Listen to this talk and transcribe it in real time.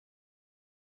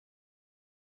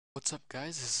What's up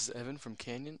guys, this is Evan from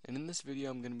Kanyon, and in this video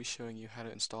I'm going to be showing you how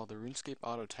to install the RuneScape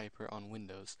Autotyper on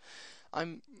Windows.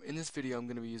 In this video I'm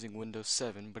going to be using Windows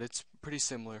 7, but it's pretty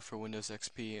similar for Windows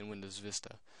XP and Windows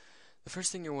Vista. The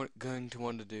first thing you're going to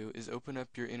want to do is open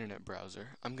up your internet browser.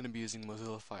 I'm going to be using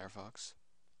Mozilla Firefox.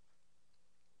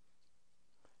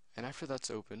 And after that's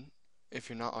open, if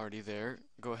you're not already there,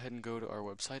 go ahead and go to our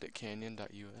website at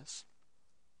kanyon.us.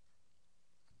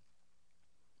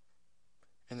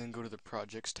 And then go to the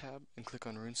Projects tab and click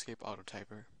on RuneScape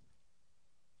Autotyper.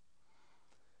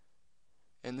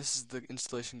 And this is the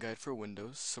installation guide for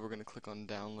Windows, so we're going to click on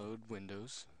Download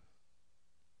Windows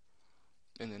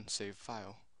and then Save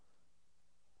File.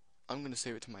 I'm going to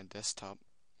save it to my desktop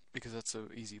because that's an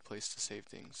easy place to save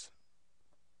things.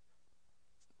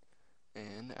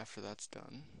 And after that's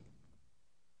done,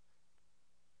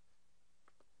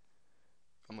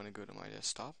 I'm going to go to my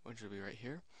desktop, which will be right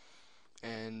here.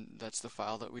 And that's the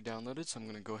file that we downloaded, so I'm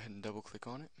going to go ahead and double click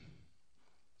on it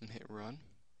and hit run,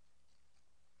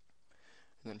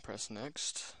 and then press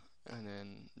next, and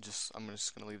then I'm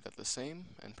just going to leave that the same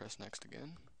and press next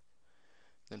again,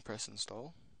 then press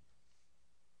install,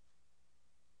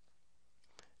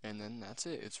 and then that's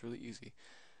it. It's really easy.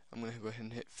 I'm going to go ahead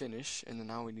and hit finish, and then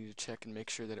now we need to check and make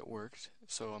sure that it worked.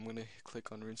 So I'm going to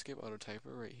click on RuneScape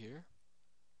Autotyper right here.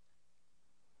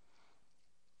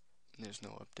 There's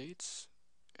no updates,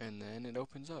 and then it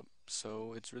opens up.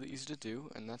 So it's really easy to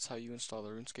do, and that's how you install the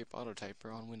RuneScape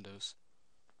Autotyper on Windows.